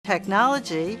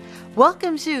Technology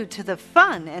welcomes you to the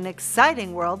fun and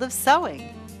exciting world of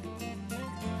sewing.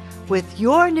 With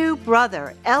your new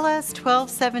brother,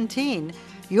 LS1217,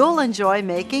 you'll enjoy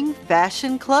making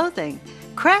fashion clothing,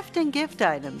 crafting gift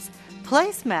items,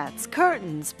 placemats,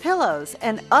 curtains, pillows,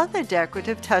 and other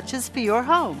decorative touches for your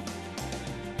home.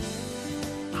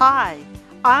 Hi,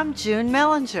 I'm June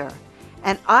Mellinger,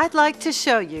 and I'd like to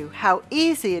show you how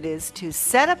easy it is to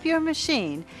set up your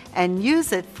machine and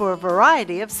use it for a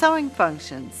variety of sewing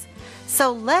functions.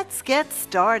 So let's get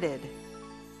started.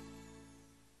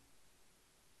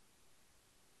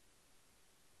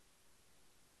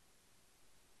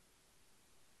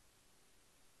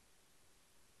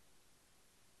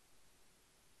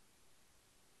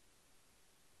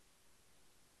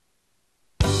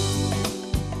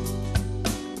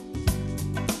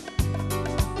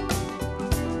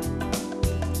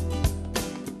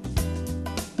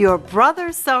 Your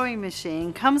brother's sewing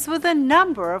machine comes with a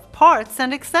number of parts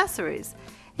and accessories,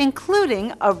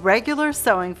 including a regular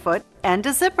sewing foot and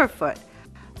a zipper foot,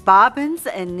 bobbins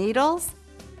and needles,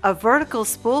 a vertical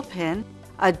spool pin,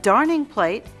 a darning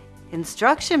plate,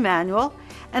 instruction manual,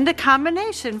 and a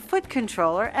combination foot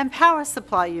controller and power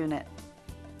supply unit.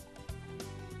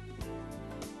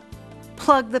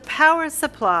 Plug the power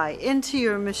supply into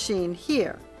your machine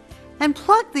here and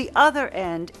plug the other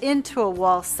end into a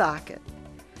wall socket.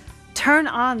 Turn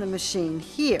on the machine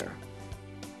here.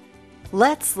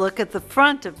 Let's look at the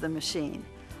front of the machine.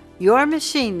 Your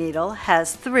machine needle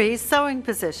has 3 sewing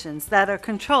positions that are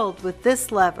controlled with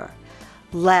this lever: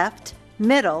 left,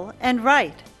 middle, and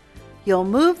right. You'll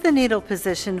move the needle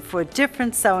position for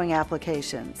different sewing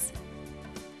applications.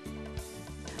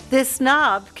 This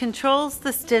knob controls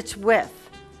the stitch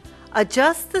width.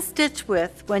 Adjust the stitch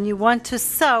width when you want to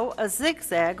sew a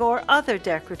zigzag or other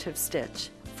decorative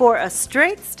stitch. For a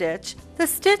straight stitch, the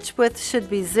stitch width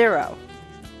should be 0.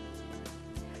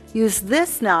 Use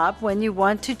this knob when you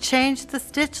want to change the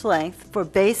stitch length for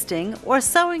basting or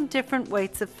sewing different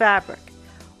weights of fabric,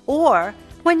 or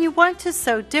when you want to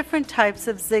sew different types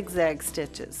of zigzag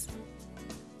stitches.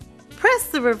 Press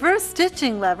the reverse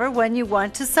stitching lever when you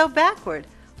want to sew backward,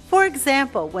 for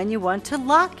example, when you want to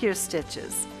lock your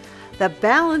stitches. The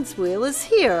balance wheel is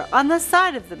here on the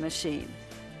side of the machine.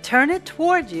 Turn it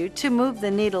toward you to move the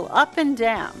needle up and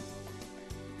down.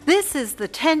 This is the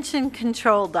tension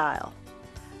control dial.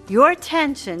 Your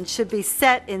tension should be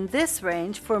set in this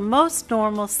range for most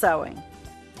normal sewing.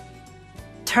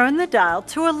 Turn the dial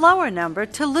to a lower number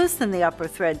to loosen the upper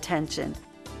thread tension,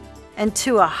 and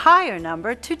to a higher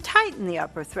number to tighten the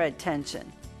upper thread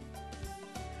tension.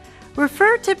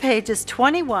 Refer to pages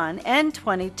 21 and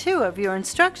 22 of your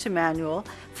instruction manual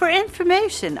for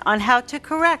information on how to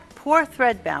correct poor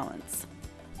thread balance.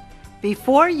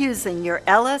 Before using your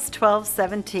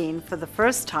LS1217 for the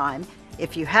first time,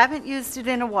 if you haven't used it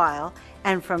in a while,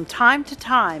 and from time to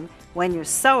time when you're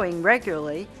sewing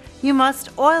regularly, you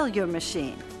must oil your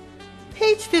machine.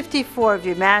 Page 54 of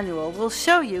your manual will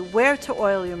show you where to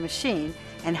oil your machine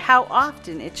and how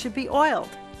often it should be oiled.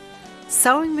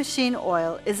 Sewing machine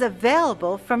oil is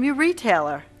available from your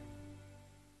retailer.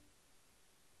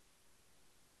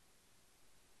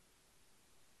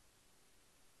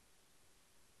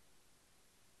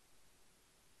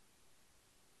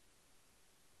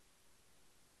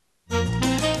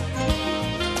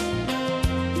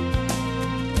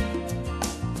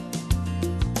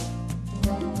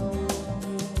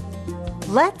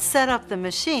 Let's set up the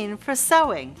machine for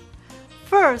sewing.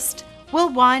 First,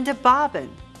 we'll wind a bobbin.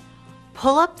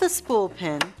 Pull up the spool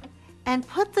pin and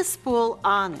put the spool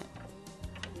on it.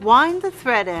 Wind the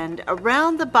thread end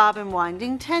around the bobbin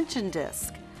winding tension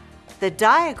disc. The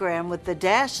diagram with the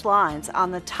dashed lines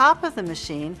on the top of the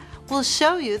machine will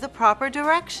show you the proper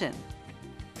direction.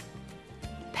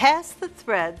 Pass the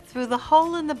thread through the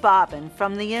hole in the bobbin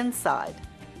from the inside.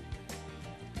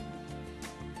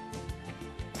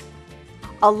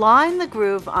 Align the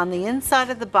groove on the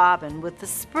inside of the bobbin with the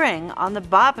spring on the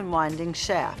bobbin winding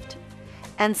shaft,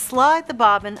 and slide the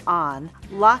bobbin on,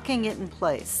 locking it in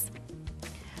place.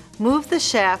 Move the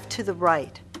shaft to the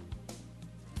right.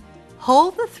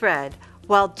 Hold the thread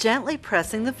while gently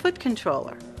pressing the foot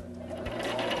controller.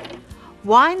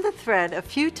 Wind the thread a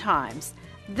few times,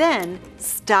 then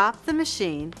stop the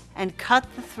machine and cut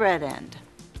the thread end.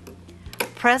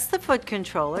 Press the foot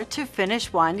controller to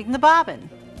finish winding the bobbin.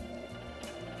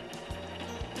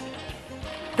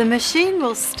 The machine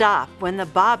will stop when the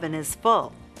bobbin is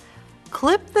full.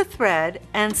 Clip the thread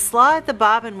and slide the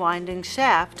bobbin winding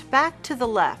shaft back to the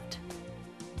left.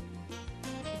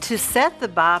 To set the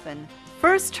bobbin,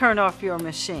 first turn off your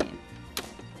machine.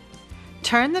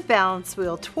 Turn the balance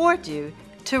wheel toward you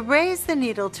to raise the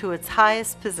needle to its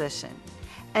highest position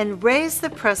and raise the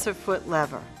presser foot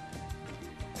lever.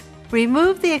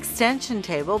 Remove the extension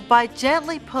table by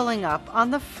gently pulling up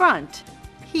on the front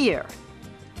here.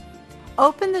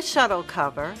 Open the shuttle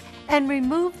cover and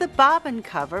remove the bobbin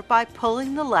cover by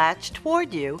pulling the latch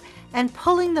toward you and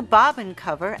pulling the bobbin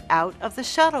cover out of the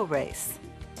shuttle race.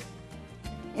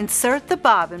 Insert the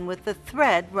bobbin with the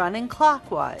thread running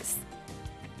clockwise.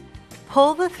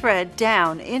 Pull the thread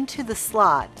down into the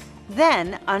slot,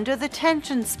 then under the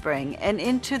tension spring and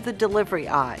into the delivery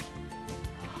eye.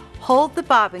 Hold the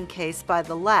bobbin case by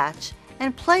the latch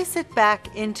and place it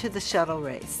back into the shuttle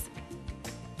race.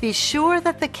 Be sure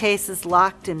that the case is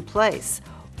locked in place,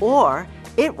 or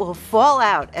it will fall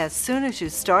out as soon as you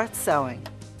start sewing.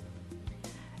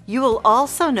 You will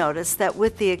also notice that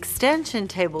with the extension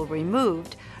table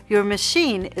removed, your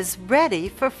machine is ready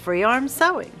for free arm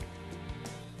sewing.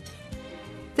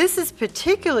 This is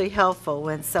particularly helpful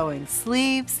when sewing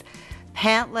sleeves,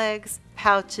 pant legs,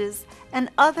 pouches, and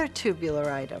other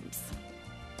tubular items.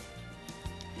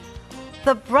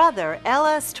 The Brother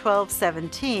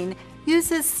LS1217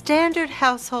 uses standard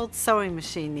household sewing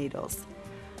machine needles.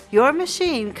 Your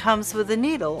machine comes with a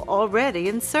needle already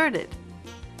inserted.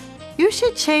 You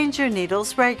should change your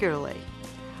needles regularly.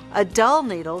 A dull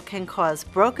needle can cause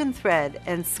broken thread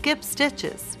and skip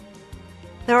stitches.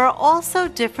 There are also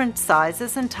different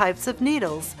sizes and types of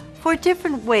needles for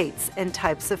different weights and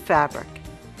types of fabric.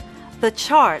 The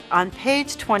chart on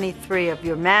page 23 of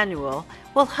your manual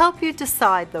will help you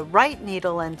decide the right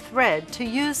needle and thread to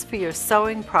use for your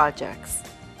sewing projects.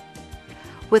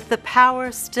 With the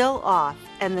power still off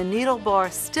and the needle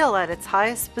bar still at its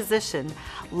highest position,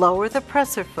 lower the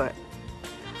presser foot.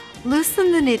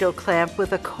 Loosen the needle clamp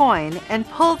with a coin and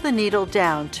pull the needle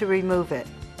down to remove it.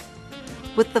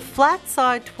 With the flat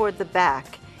side toward the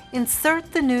back,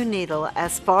 insert the new needle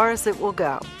as far as it will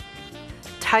go.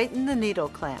 Tighten the needle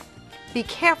clamp. Be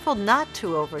careful not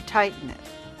to over-tighten it.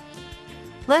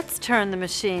 Let's turn the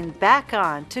machine back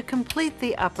on to complete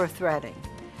the upper threading.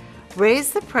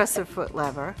 Raise the presser foot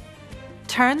lever.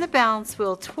 Turn the balance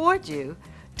wheel toward you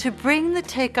to bring the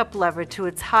take-up lever to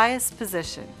its highest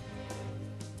position.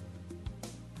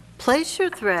 Place your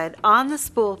thread on the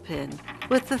spool pin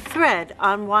with the thread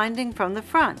unwinding from the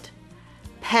front.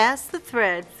 Pass the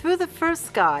thread through the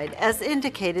first guide as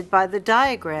indicated by the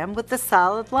diagram with the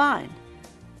solid line.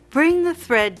 Bring the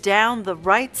thread down the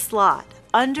right slot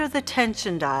under the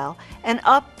tension dial and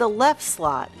up the left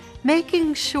slot,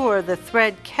 making sure the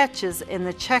thread catches in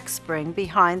the check spring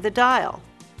behind the dial.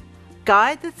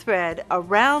 Guide the thread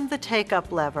around the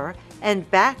take-up lever and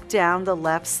back down the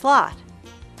left slot.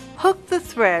 Hook the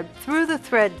thread through the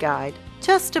thread guide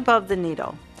just above the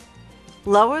needle.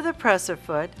 Lower the presser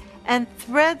foot and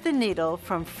thread the needle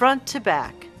from front to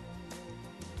back.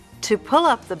 To pull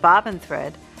up the bobbin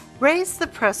thread, raise the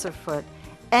presser foot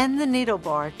and the needle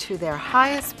bar to their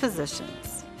highest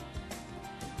positions.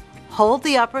 Hold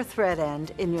the upper thread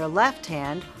end in your left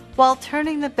hand while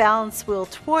turning the balance wheel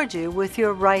toward you with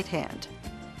your right hand.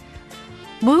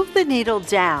 Move the needle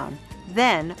down,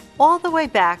 then all the way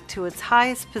back to its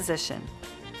highest position.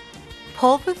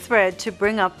 Pull the thread to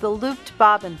bring up the looped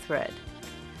bobbin thread.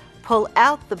 Pull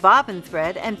out the bobbin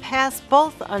thread and pass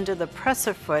both under the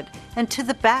presser foot and to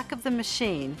the back of the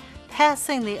machine,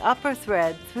 passing the upper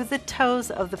thread through the toes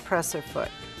of the presser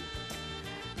foot.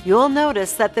 You'll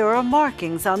notice that there are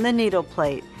markings on the needle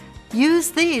plate.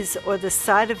 Use these or the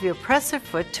side of your presser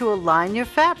foot to align your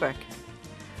fabric.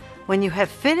 When you have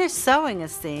finished sewing a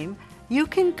seam, you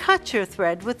can cut your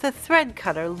thread with the thread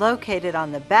cutter located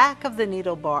on the back of the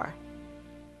needle bar.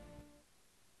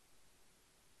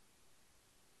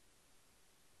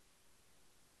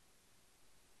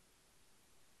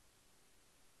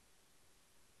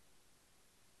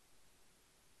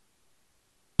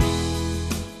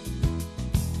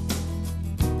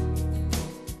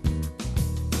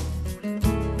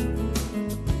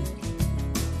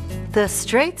 The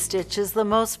straight stitch is the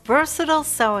most versatile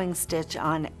sewing stitch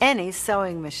on any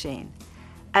sewing machine.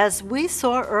 As we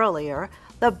saw earlier,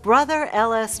 the Brother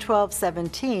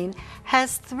LS1217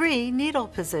 has 3 needle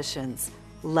positions: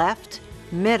 left,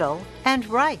 middle, and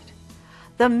right.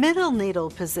 The middle needle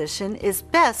position is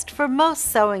best for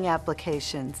most sewing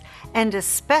applications, and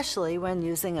especially when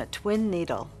using a twin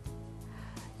needle.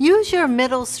 Use your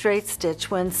middle straight stitch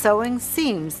when sewing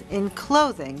seams in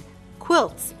clothing,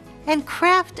 quilts, and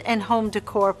craft and home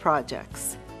decor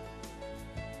projects.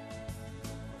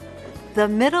 The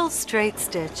middle straight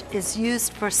stitch is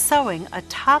used for sewing a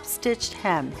top-stitched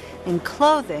hem in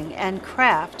clothing and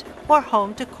craft or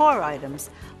home decor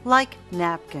items like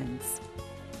napkins.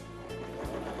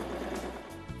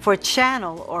 For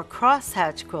channel or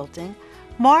crosshatch quilting,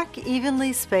 mark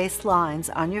evenly spaced lines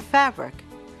on your fabric.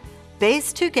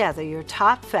 Baste together your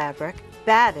top fabric,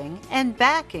 batting, and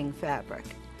backing fabric.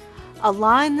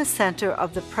 Align the center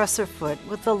of the presser foot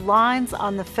with the lines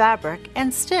on the fabric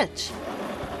and stitch.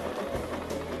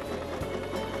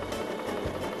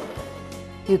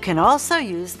 You can also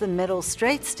use the middle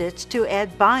straight stitch to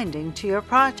add binding to your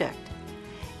project.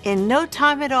 In no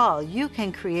time at all, you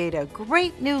can create a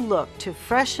great new look to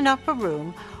freshen up a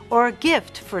room or a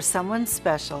gift for someone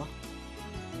special.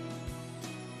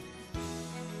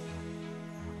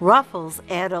 Ruffles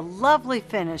add a lovely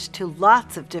finish to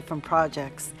lots of different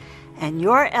projects, and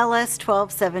your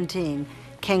LS1217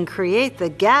 can create the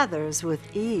gathers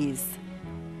with ease.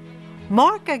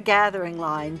 Mark a gathering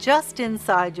line just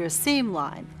inside your seam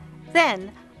line,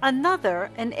 then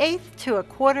another 1/8 to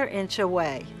 1/4 inch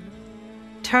away.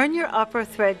 Turn your upper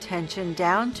thread tension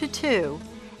down to 2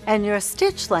 and your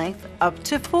stitch length up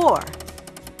to 4.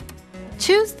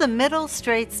 Choose the middle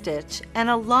straight stitch and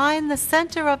align the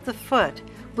center of the foot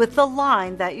with the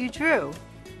line that you drew.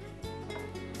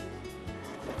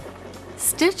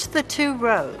 Stitch the 2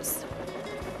 rows.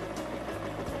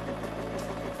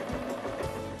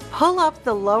 Pull up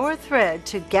the lower thread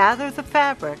to gather the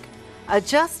fabric,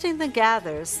 adjusting the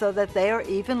gathers so that they are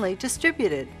evenly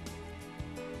distributed.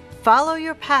 Follow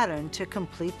your pattern to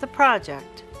complete the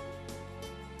project.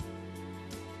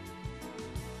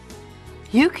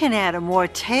 You can add a more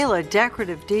tailored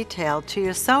decorative detail to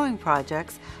your sewing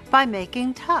projects by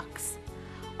making tucks.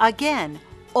 Again,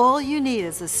 all you need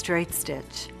is a straight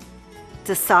stitch.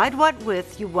 Decide what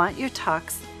width you want your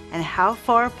tucks and how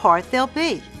far apart they'll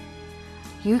be.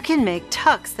 You can make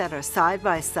tucks that are side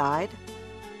by side,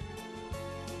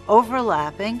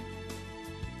 overlapping,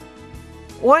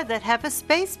 or that have a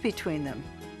space between them.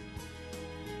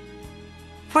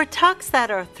 For tucks that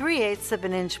are 3/8 of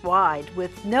an inch wide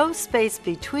with no space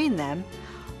between them,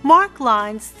 mark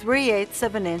lines 3/8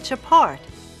 of an inch apart.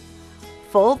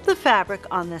 Fold the fabric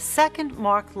on the second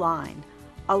marked line,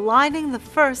 aligning the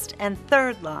first and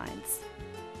third lines.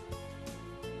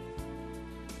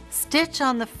 Stitch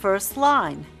on the first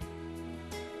line.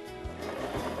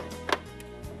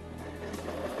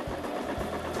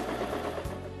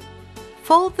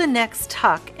 Fold the next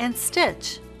tuck and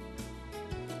stitch.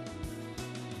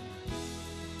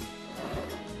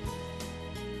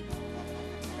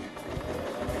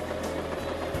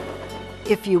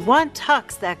 If you want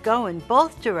tucks that go in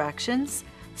both directions,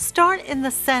 start in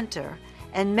the center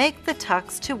and make the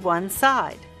tucks to one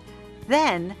side.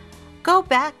 Then, go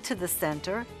back to the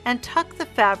center and tuck the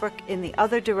fabric in the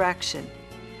other direction.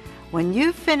 When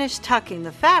you've finished tucking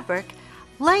the fabric,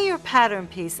 lay your pattern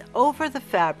piece over the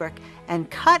fabric and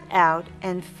cut out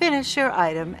and finish your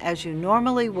item as you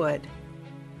normally would.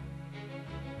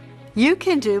 You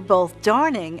can do both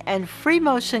darning and free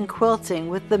motion quilting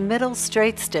with the middle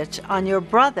straight stitch on your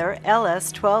Brother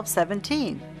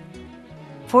LS1217.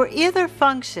 For either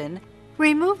function,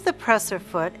 remove the presser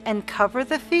foot and cover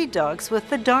the feed dogs with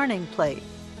the darning plate.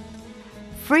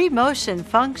 Free motion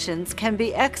functions can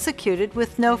be executed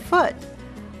with no foot,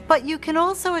 but you can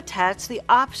also attach the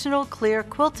optional clear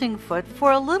quilting foot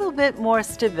for a little bit more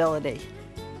stability.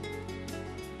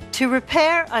 To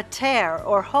repair a tear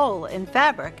or hole in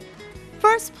fabric,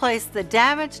 first place the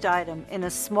damaged item in a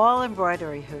small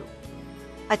embroidery hoop.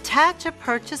 Attach a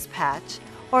purchase patch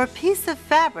or a piece of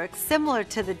fabric similar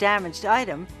to the damaged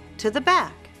item to the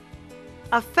back.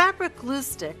 A fabric glue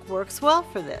stick works well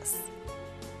for this.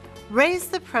 Raise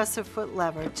the presser foot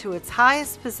lever to its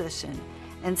highest position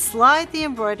and slide the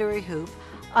embroidery hoop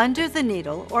under the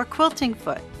needle or quilting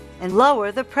foot and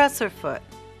lower the presser foot.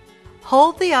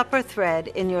 Hold the upper thread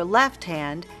in your left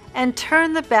hand and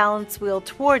turn the balance wheel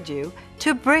toward you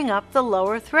to bring up the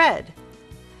lower thread.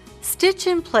 Stitch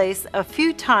in place a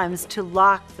few times to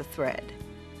lock the thread.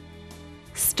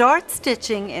 Start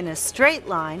stitching in a straight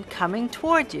line coming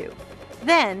toward you.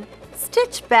 Then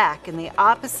stitch back in the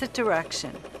opposite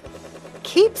direction.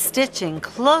 Keep stitching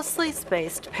closely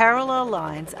spaced parallel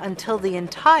lines until the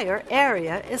entire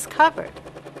area is covered.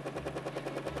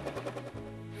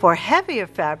 For heavier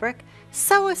fabric,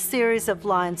 sew a series of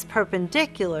lines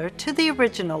perpendicular to the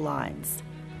original lines.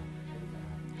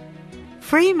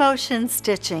 Free motion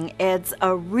stitching adds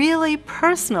a really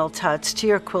personal touch to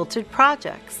your quilted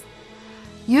projects.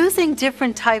 Using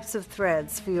different types of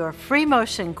threads for your free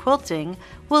motion quilting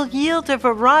will yield a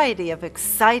variety of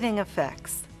exciting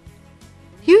effects.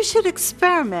 You should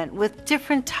experiment with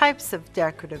different types of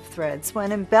decorative threads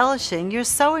when embellishing your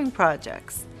sewing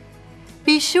projects.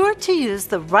 Be sure to use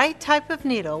the right type of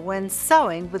needle when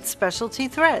sewing with specialty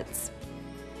threads.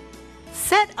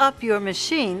 Set up your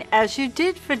machine as you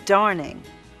did for darning.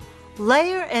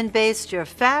 Layer and baste your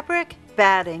fabric,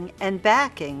 batting, and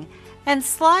backing and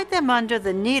slide them under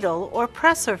the needle or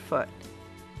presser foot.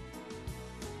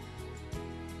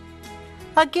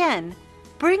 Again,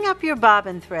 bring up your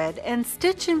bobbin thread and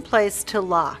stitch in place to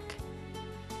lock.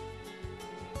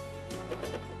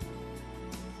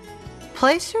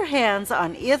 Place your hands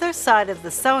on either side of the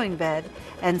sewing bed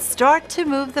and start to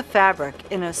move the fabric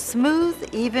in a smooth,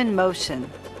 even motion.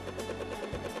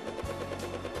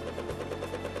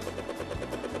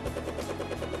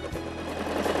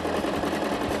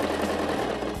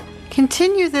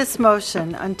 Continue this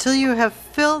motion until you have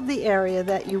filled the area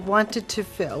that you wanted to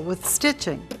fill with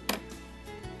stitching.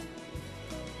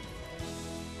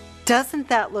 Doesn't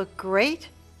that look great?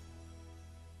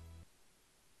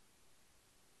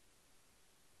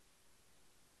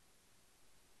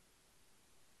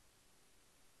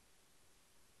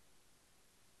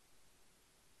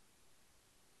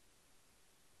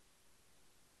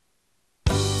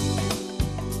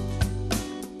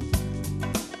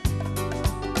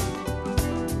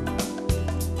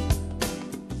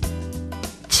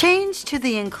 Change to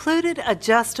the included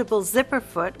adjustable zipper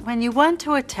foot when you want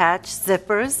to attach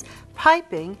zippers,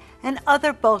 piping, and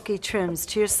other bulky trims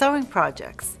to your sewing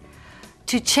projects.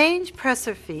 To change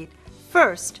presser feet,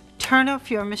 first turn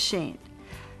off your machine.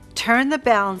 Turn the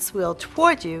balance wheel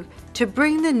toward you to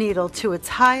bring the needle to its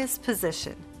highest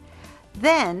position.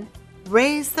 Then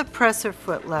raise the presser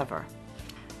foot lever.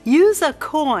 Use a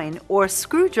coin or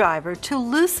screwdriver to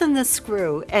loosen the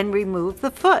screw and remove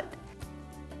the foot.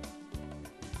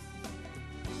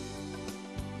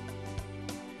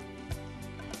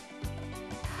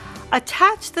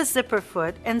 Attach the zipper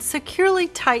foot and securely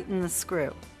tighten the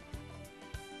screw.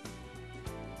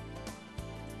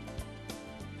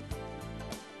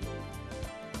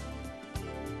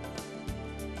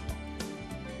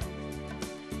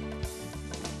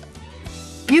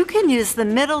 You can use the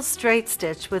middle straight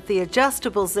stitch with the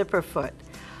adjustable zipper foot,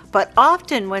 but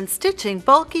often when stitching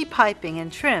bulky piping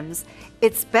and trims,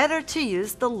 it's better to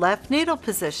use the left needle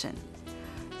position.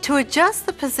 To adjust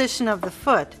the position of the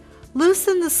foot,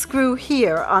 loosen the screw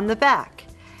here on the back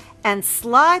and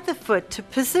slide the foot to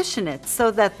position it so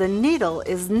that the needle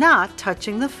is not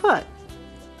touching the foot.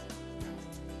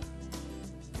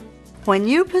 When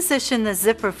you position the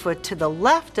zipper foot to the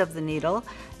left of the needle,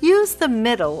 use the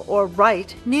middle or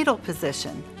right needle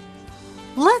position.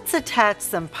 Let's attach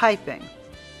some piping.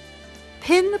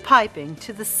 Pin the piping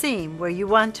to the seam where you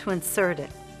want to insert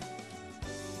it.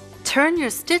 Turn your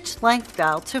stitch length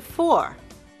dial to 4.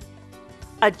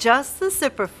 Adjust the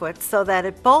zipper foot so that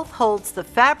it both holds the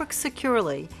fabric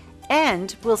securely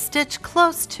and will stitch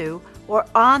close to or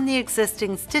on the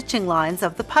existing stitching lines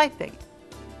of the piping.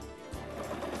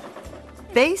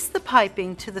 Baste the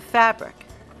piping to the fabric.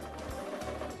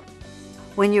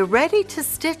 When you're ready to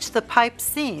stitch the pipe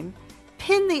seam,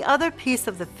 pin the other piece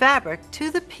of the fabric to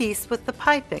the piece with the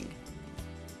piping.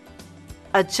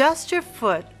 Adjust your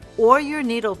foot or your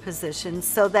needle position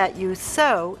so that you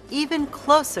sew even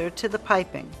closer to the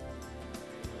piping.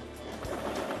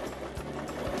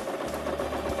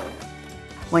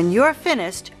 When you're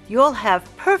finished, you'll have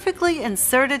perfectly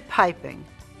inserted piping.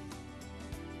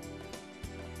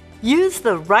 Use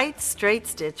the right straight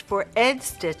stitch for edge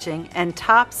stitching and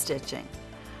top stitching.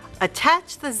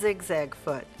 Attach the zigzag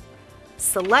foot.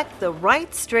 Select the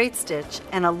right straight stitch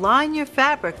and align your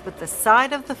fabric with the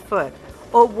side of the foot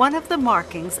or one of the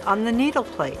markings on the needle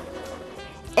plate.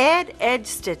 Add edge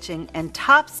stitching and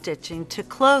top stitching to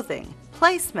clothing,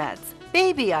 placemats,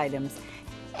 baby items,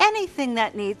 anything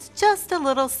that needs just a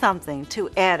little something to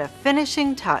add a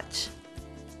finishing touch.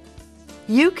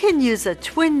 You can use a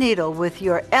twin needle with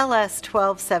your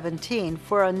LS1217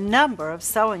 for a number of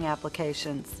sewing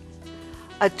applications.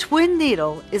 A twin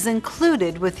needle is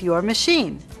included with your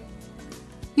machine.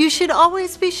 You should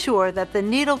always be sure that the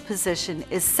needle position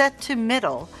is set to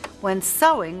middle when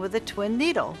sewing with a twin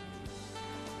needle.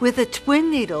 With a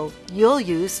twin needle, you'll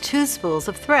use 2 spools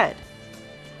of thread.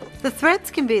 The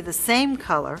threads can be the same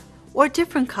color or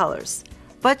different colors,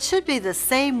 but should be the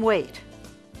same weight.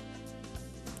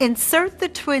 Insert the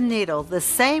twin needle the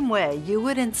same way you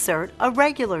would insert a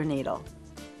regular needle.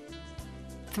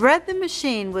 Thread the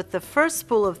machine with the first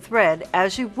spool of thread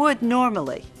as you would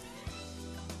normally.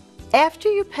 After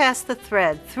you pass the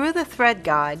thread through the thread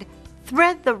guide,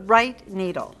 thread the right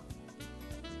needle.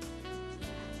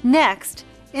 Next,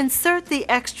 insert the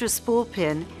extra spool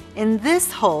pin in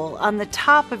this hole on the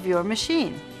top of your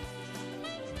machine.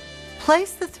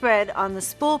 Place the thread on the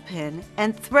spool pin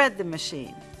and thread the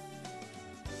machine.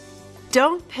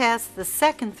 Don't pass the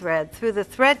second thread through the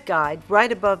thread guide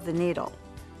right above the needle.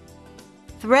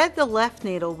 Thread the left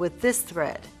needle with this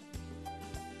thread.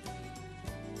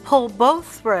 Pull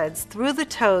both threads through the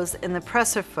toes in the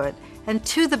presser foot and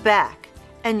to the back,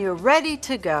 and you're ready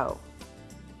to go.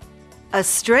 A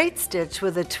straight stitch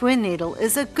with a twin needle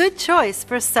is a good choice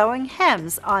for sewing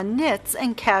hems on knits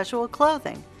and casual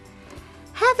clothing.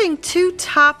 Having 2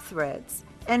 top threads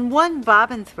and 1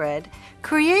 bobbin thread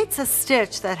creates a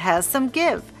stitch that has some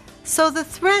give, so the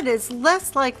thread is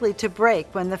less likely to break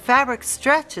when the fabric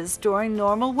stretches during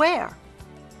normal wear.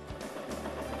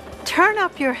 Turn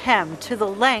up your hem to the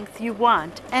length you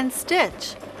want and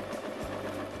stitch.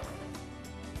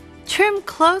 Trim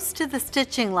close to the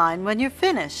stitching line when you're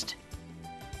finished.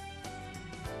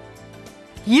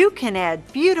 You can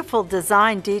add beautiful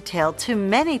design detail to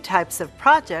many types of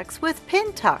projects with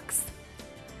pin tucks.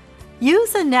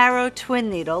 Use a narrow twin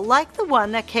needle like the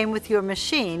one that came with your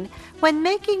machine when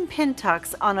making pin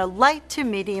tucks on a light to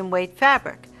medium weight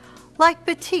fabric, like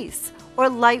batiste or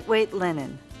lightweight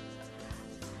linen.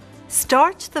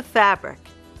 Starch the fabric,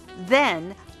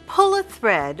 then pull a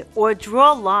thread or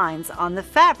draw lines on the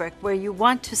fabric where you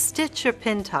want to stitch your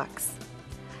pin tucks.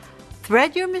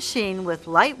 Thread your machine with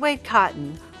lightweight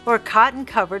cotton or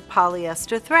cotton-covered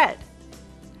polyester thread.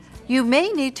 You may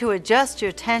need to adjust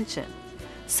your tension,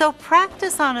 so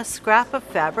practice on a scrap of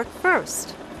fabric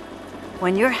first.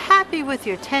 When you're happy with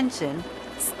your tension,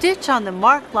 stitch on the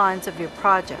marked lines of your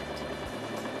project.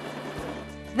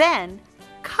 Then,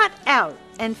 cut out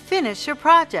and finish your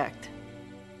project.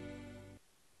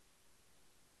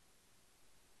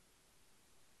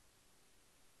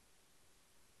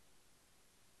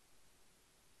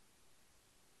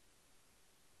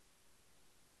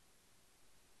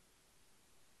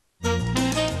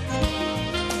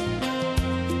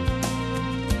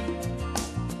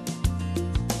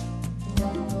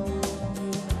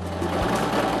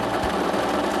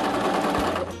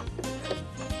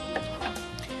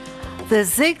 The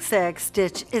zigzag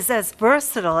stitch is as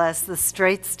versatile as the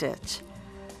straight stitch.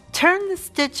 Turn the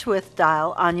stitch width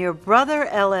dial on your Brother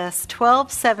LS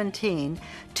 1217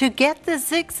 to get the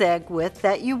zigzag width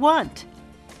that you want.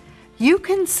 You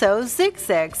can sew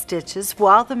zigzag stitches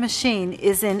while the machine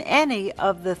is in any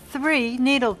of the 3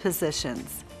 needle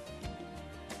positions.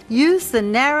 Use the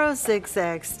narrow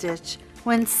zigzag stitch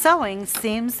when sewing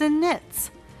seams and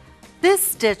knits. This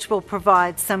stitch will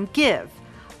provide some give,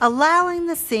 allowing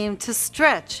the seam to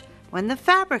stretch when the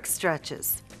fabric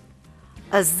stretches.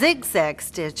 A zigzag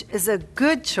stitch is a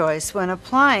good choice when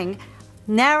applying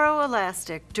narrow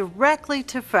elastic directly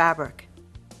to fabric.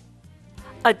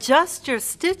 Adjust your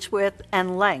stitch width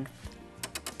and length.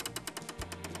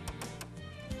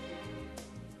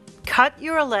 Cut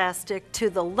your elastic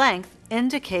to the length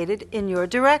indicated in your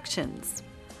directions.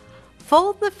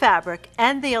 Fold the fabric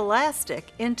and the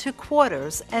elastic into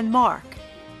quarters and mark.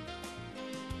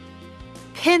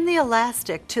 Pin the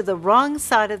elastic to the wrong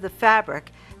side of the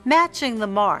fabric, matching the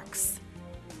marks.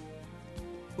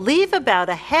 Leave about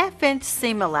a ½ inch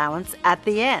seam allowance at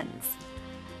the ends.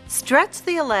 Stretch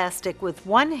the elastic with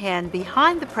one hand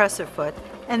behind the presser foot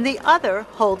and the other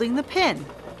holding the pin.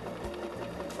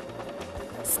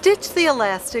 Stitch the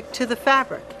elastic to the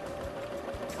fabric.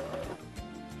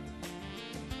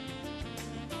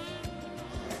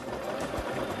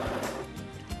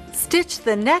 Stitch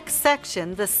the next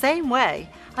section the same way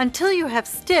until you have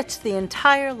stitched the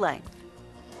entire length.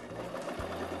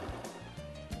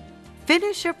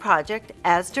 Finish your project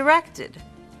as directed.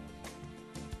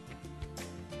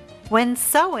 When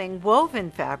sewing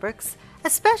woven fabrics,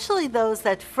 especially those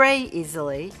that fray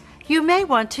easily, you may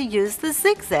want to use the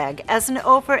zigzag as an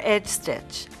over-edge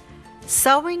stitch.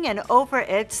 Sewing an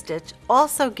over-edge stitch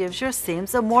also gives your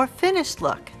seams a more finished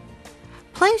look.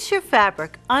 Place your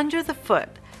fabric under the foot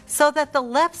so that the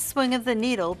left swing of the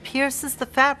needle pierces the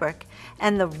fabric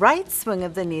and the right swing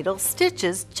of the needle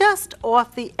stitches just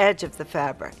off the edge of the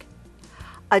fabric.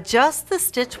 Adjust the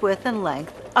stitch width and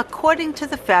length according to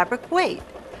the fabric weight,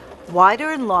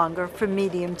 wider and longer for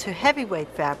medium to heavyweight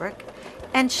fabric,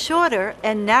 and shorter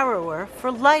and narrower for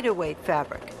lighter weight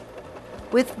fabric.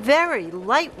 With very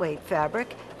lightweight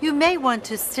fabric, you may want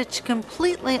to stitch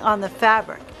completely on the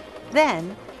fabric,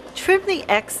 then trim the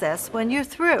excess when you're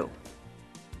through.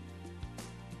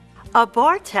 A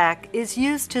bar tack is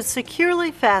used to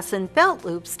securely fasten belt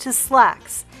loops to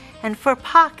slacks and for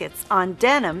pockets on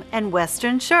denim and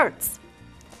western shirts.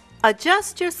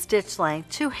 Adjust your stitch length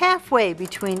to halfway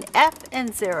between F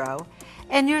and 0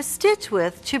 and your stitch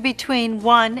width to between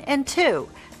 1 and 2,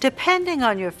 depending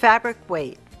on your fabric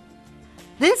weight.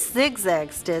 This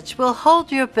zigzag stitch will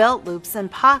hold your belt loops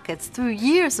and pockets through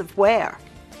years of wear.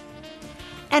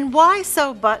 And why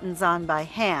sew buttons on by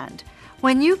hand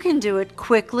when you can do it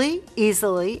quickly,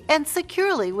 easily, and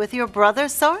securely with your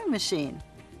Brother's sewing machine.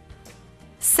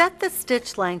 Set the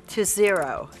stitch length to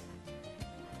 0.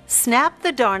 Snap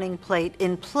the darning plate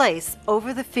in place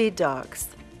over the feed dogs.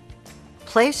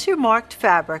 Place your marked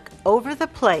fabric over the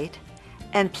plate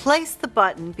and place the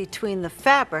button between the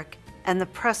fabric and the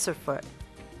presser foot.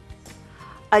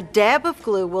 A dab of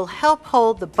glue will help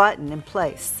hold the button in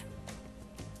place.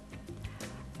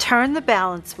 Turn the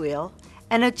balance wheel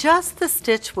and adjust the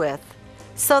stitch width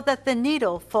so that the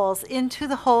needle falls into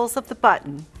the holes of the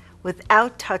button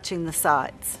without touching the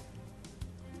sides.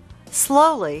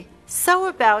 Slowly sew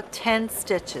about 10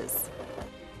 stitches.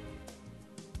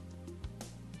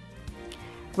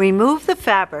 Remove the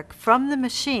fabric from the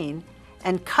machine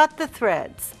and cut the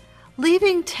threads,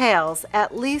 leaving tails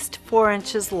at least 4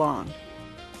 inches long.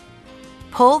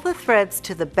 Pull the threads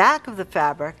to the back of the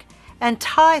fabric and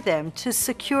tie them to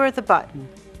secure the button.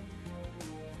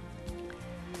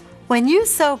 When you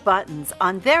sew buttons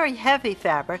on very heavy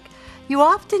fabric, you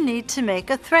often need to make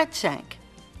a thread shank.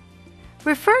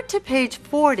 Refer to page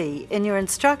 40 in your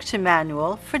instruction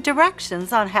manual for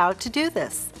directions on how to do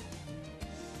this.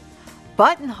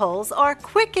 Buttonholes are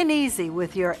quick and easy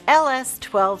with your LS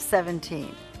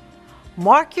 1217.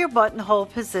 Mark your buttonhole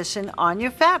position on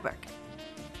your fabric.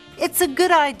 It's a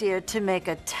good idea to make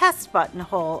a test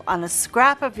buttonhole on a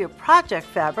scrap of your project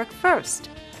fabric first.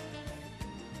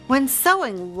 When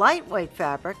sewing lightweight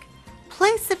fabric,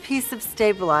 place a piece of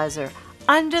stabilizer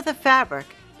under the fabric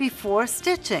before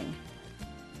stitching.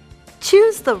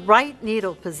 Choose the right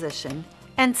needle position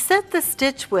and set the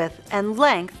stitch width and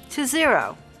length to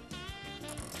 0.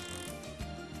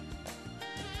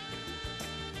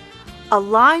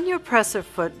 Align your presser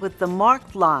foot with the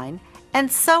marked line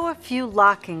and sew a few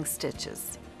locking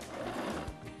stitches.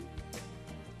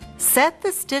 Set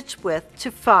the stitch width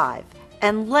to 5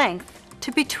 and length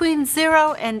to between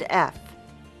 0 and F,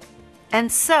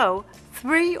 and sew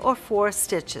 3 or 4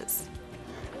 stitches,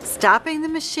 stopping the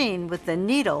machine with the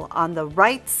needle on the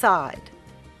right side.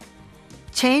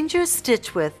 Change your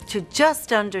stitch width to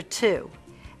just under 2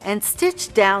 and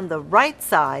stitch down the right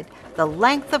side the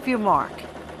length of your mark.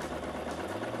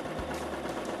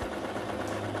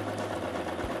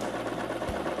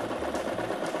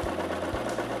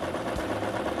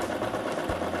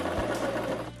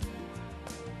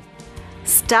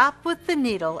 Stop with the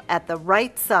needle at the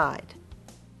right side.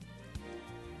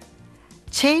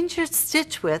 Change your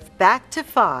stitch width back to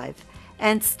 5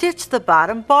 and stitch the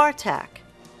bottom bar tack,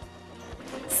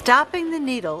 stopping the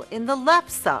needle in the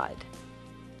left side.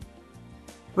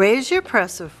 Raise your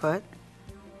presser foot,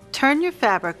 turn your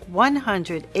fabric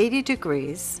 180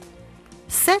 degrees,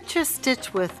 set your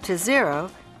stitch width to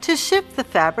 0 to shift the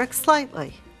fabric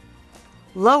slightly.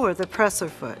 Lower the presser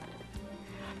foot.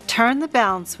 Turn the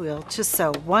balance wheel to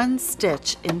sew 1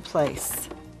 stitch in place.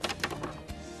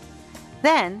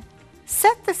 Then,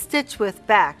 set the stitch width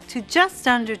back to just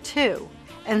under 2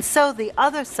 and sew the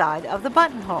other side of the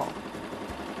buttonhole.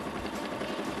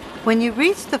 When you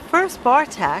reach the first bar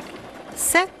tack,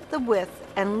 set the width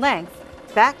and length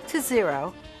back to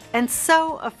 0 and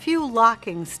sew a few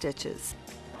locking stitches.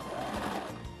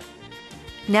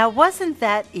 Now, wasn't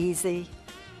that easy?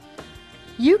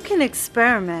 You can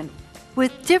experiment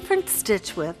with different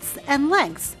stitch widths and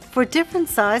lengths for different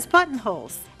size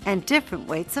buttonholes and different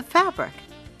weights of fabric.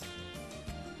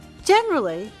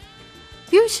 Generally,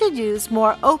 you should use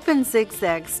more open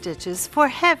zigzag stitches for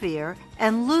heavier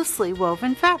and loosely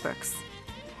woven fabrics,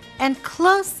 and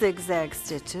close zigzag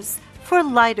stitches for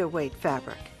lighter weight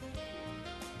fabric.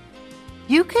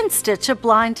 You can stitch a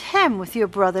blind hem with your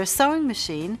Brother's sewing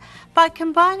machine by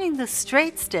combining the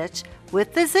straight stitch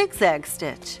with the zigzag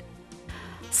stitch.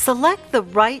 Select the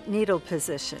right needle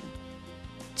position.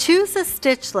 Choose a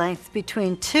stitch length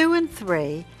between 2 and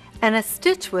 3 and a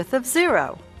stitch width of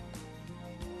 0.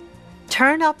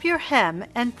 Turn up your hem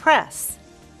and press.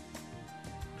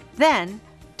 Then,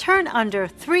 turn under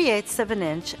 3/8 of an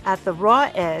inch at the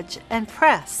raw edge and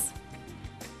press.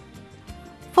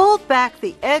 Fold back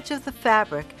the edge of the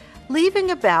fabric,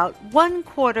 leaving about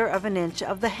 1/4 of an inch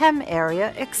of the hem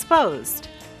area exposed.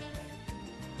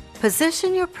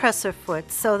 Position your presser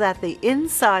foot so that the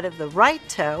inside of the right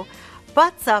toe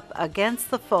butts up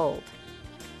against the fold.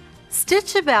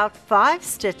 Stitch about 5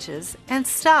 stitches and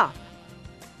stop.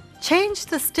 Change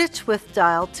the stitch width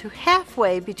dial to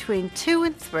halfway between 2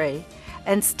 and 3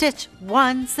 and stitch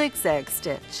 1 zigzag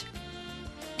stitch.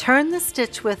 Turn the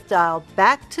stitch width dial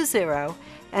back to 0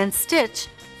 and stitch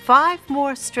 5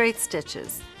 more straight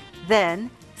stitches.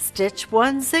 Then stitch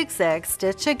 1 zigzag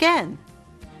stitch again.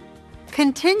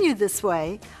 Continue this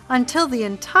way until the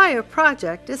entire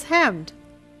project is hemmed.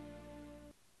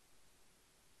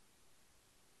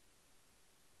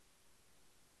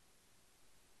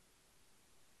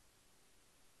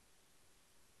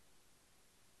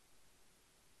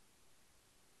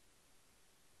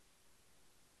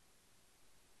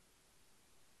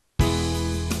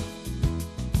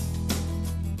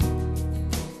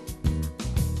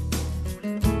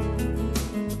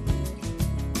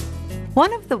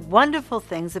 One of the wonderful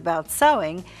things about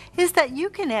sewing is that you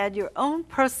can add your own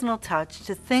personal touch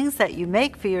to things that you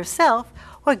make for yourself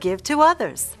or give to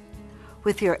others.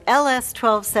 With your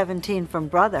LS1217 from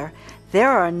Brother, there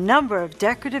are a number of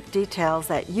decorative details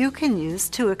that you can use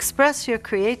to express your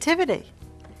creativity.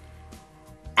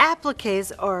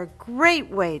 Appliques are a great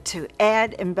way to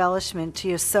add embellishment to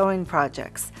your sewing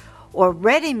projects or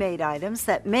ready-made items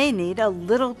that may need a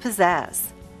little pizzazz.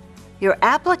 Your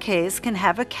appliques can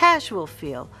have a casual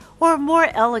feel or a more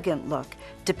elegant look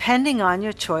depending on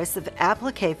your choice of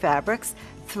applique fabrics,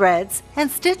 threads, and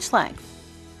stitch length.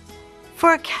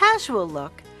 For a casual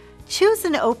look, choose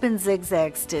an open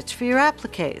zigzag stitch for your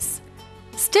appliques.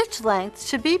 Stitch length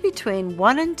should be between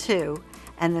 1 and 2,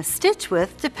 and the stitch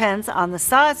width depends on the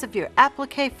size of your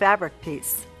applique fabric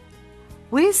piece.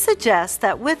 We suggest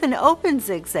that with an open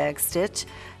zigzag stitch,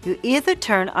 you either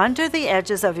turn under the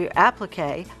edges of your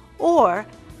applique or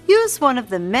use one of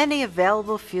the many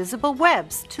available fusible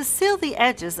webs to seal the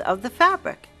edges of the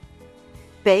fabric.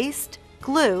 Baste,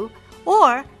 glue,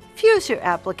 or fuse your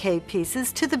applique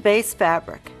pieces to the base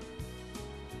fabric.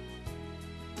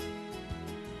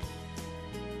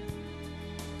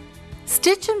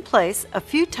 Stitch in place a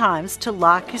few times to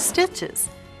lock your stitches.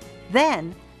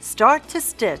 Then, start to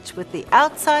stitch with the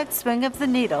outside swing of the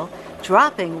needle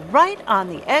dropping right on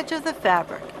the edge of the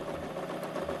fabric.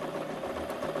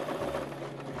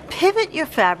 Pivot your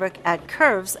fabric at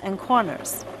curves and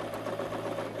corners.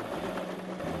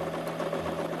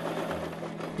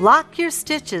 Lock your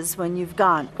stitches when you've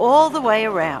gone all the way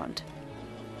around.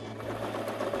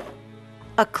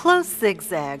 A close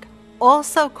zigzag,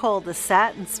 also called a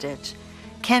satin stitch,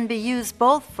 can be used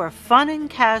both for fun and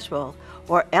casual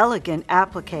or elegant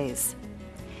appliques.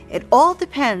 It all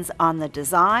depends on the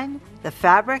design, the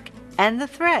fabric, and the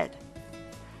thread.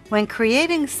 When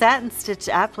creating satin stitch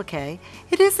applique,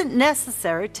 it isn't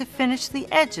necessary to finish the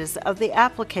edges of the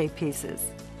applique pieces.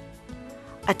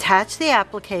 Attach the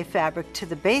applique fabric to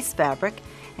the base fabric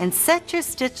and set your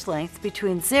stitch length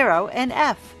between 0 and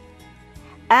F.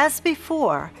 As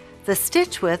before, the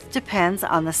stitch width depends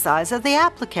on the size of the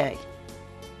applique.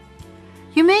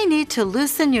 You may need to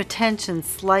loosen your tension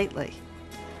slightly.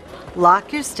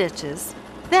 Lock your stitches,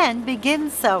 then begin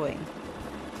sewing.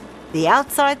 The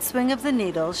outside swing of the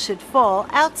needle should fall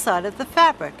outside of the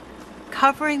fabric,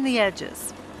 covering the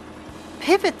edges.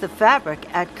 Pivot the fabric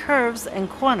at curves and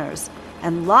corners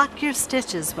and lock your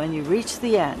stitches when you reach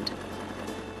the end.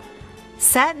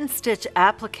 Satin stitch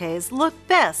appliques look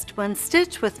best when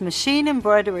stitched with machine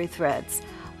embroidery threads,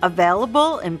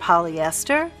 available in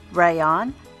polyester,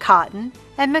 rayon, cotton,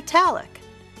 and metallic.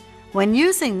 When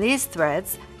using these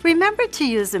threads, remember to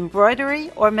use embroidery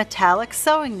or metallic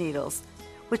sewing needles,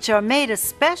 which are made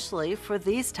especially for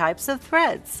these types of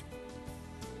threads.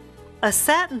 A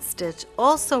satin stitch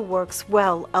also works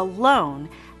well alone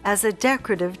as a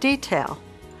decorative detail.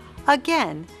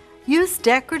 Again, use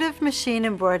decorative machine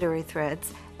embroidery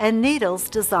threads and needles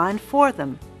designed for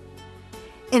them.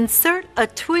 Insert a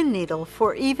twin needle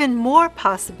for even more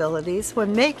possibilities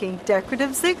when making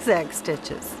decorative zigzag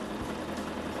stitches.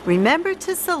 Remember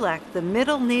to select the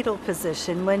middle needle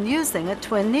position when using a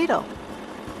twin needle.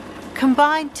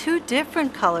 Combine 2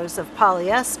 different colors of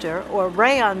polyester or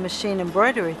rayon machine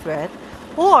embroidery thread,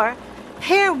 or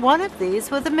pair one of these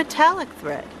with a metallic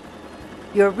thread.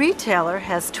 Your retailer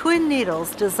has twin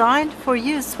needles designed for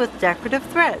use with decorative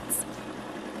threads.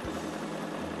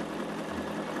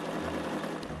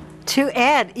 To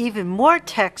add even more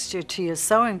texture to your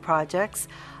sewing projects,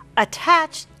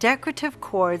 attach decorative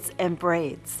cords and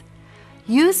braids.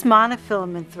 Use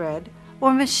monofilament thread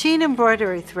or machine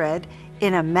embroidery thread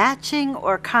in a matching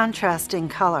or contrasting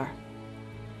color.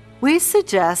 We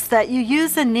suggest that you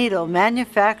use a needle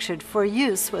manufactured for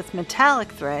use with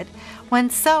metallic thread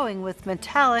when sewing with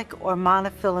metallic or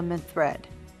monofilament thread.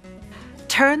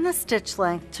 Turn the stitch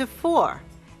length to 4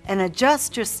 and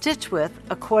adjust your stitch width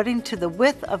according to the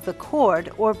width of the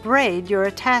cord or braid you're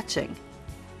attaching.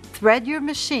 Thread your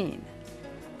machine.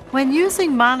 When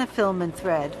using monofilament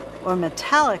thread or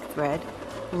metallic thread,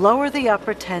 lower the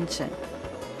upper tension.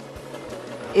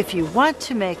 If you want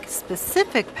to make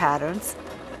specific patterns,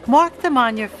 mark them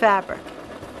on your fabric.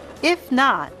 If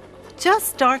not, just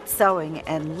start sewing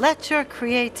and let your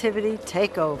creativity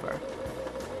take over.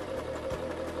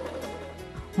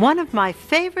 One of my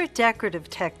favorite decorative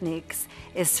techniques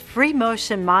is free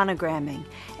motion monogramming,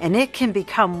 and it can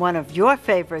become one of your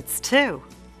favorites too.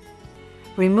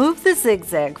 Remove the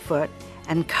zigzag foot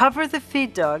and cover the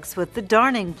feed dogs with the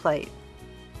darning plate.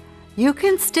 You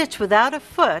can stitch without a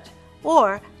foot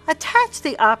or attach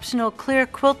the optional clear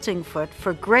quilting foot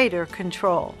for greater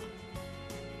control.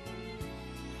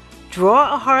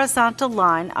 Draw a horizontal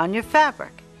line on your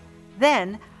fabric.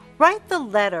 Then, write the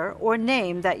letter or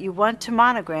name that you want to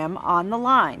monogram on the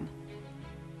line.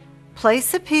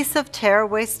 Place a piece of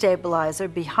tearaway stabilizer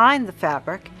behind the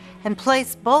fabric and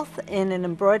place both in an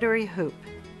embroidery hoop.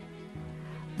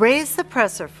 Raise the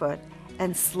presser foot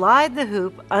and slide the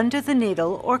hoop under the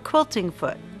needle or quilting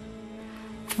foot.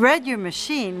 Thread your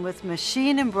machine with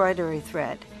machine embroidery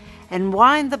thread and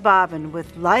wind the bobbin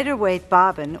with lighter weight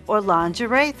bobbin or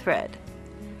lingerie thread.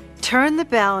 Turn the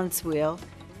balance wheel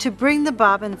to bring the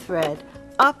bobbin thread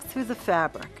up through the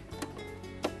fabric.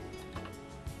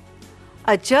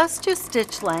 Adjust your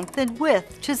stitch length and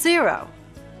width to 0.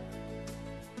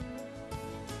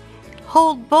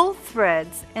 Hold both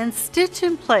threads and stitch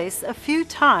in place a few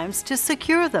times to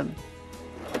secure them.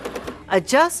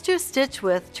 Adjust your stitch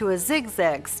width to a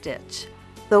zigzag stitch.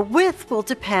 The width will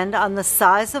depend on the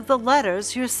size of the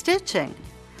letters you're stitching.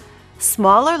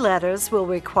 Smaller letters will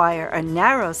require a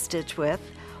narrow stitch width,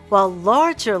 while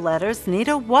larger letters need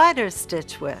a wider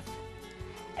stitch width.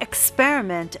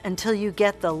 Experiment until you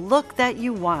get the look that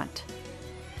you want.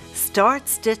 Start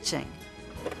stitching.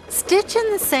 Stitch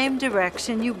in the same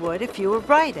direction you would if you were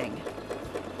writing.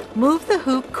 Move the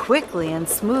hoop quickly and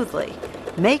smoothly,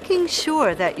 making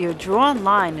sure that your drawn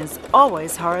line is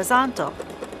always horizontal.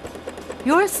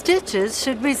 Your stitches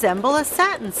should resemble a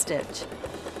satin stitch.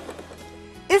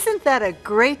 Isn't that a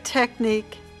great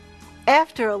technique?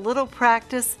 After a little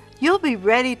practice, you'll be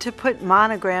ready to put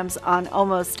monograms on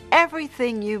almost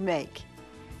everything you make.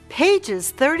 Pages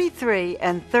 33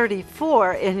 and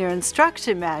 34 in your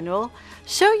instruction manual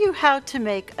show you how to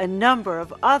make a number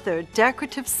of other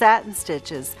decorative satin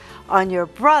stitches on your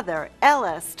Brother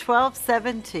LS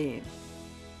 1217.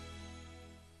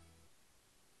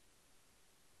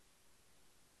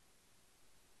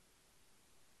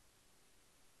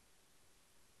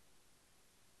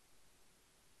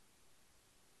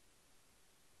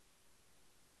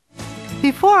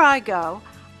 Before I go,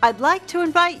 I'd like to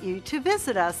invite you to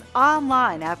visit us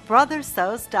online at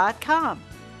brothersews.com.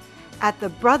 At the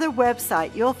Brother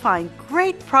website, you'll find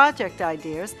great project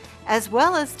ideas as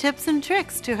well as tips and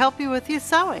tricks to help you with your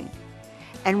sewing.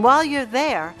 And while you're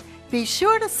there, be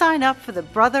sure to sign up for the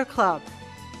Brother Club.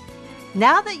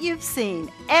 Now that you've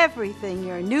seen everything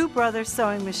your new Brother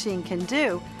sewing machine can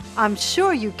do, I'm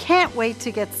sure you can't wait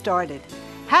to get started.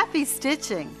 Happy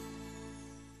stitching!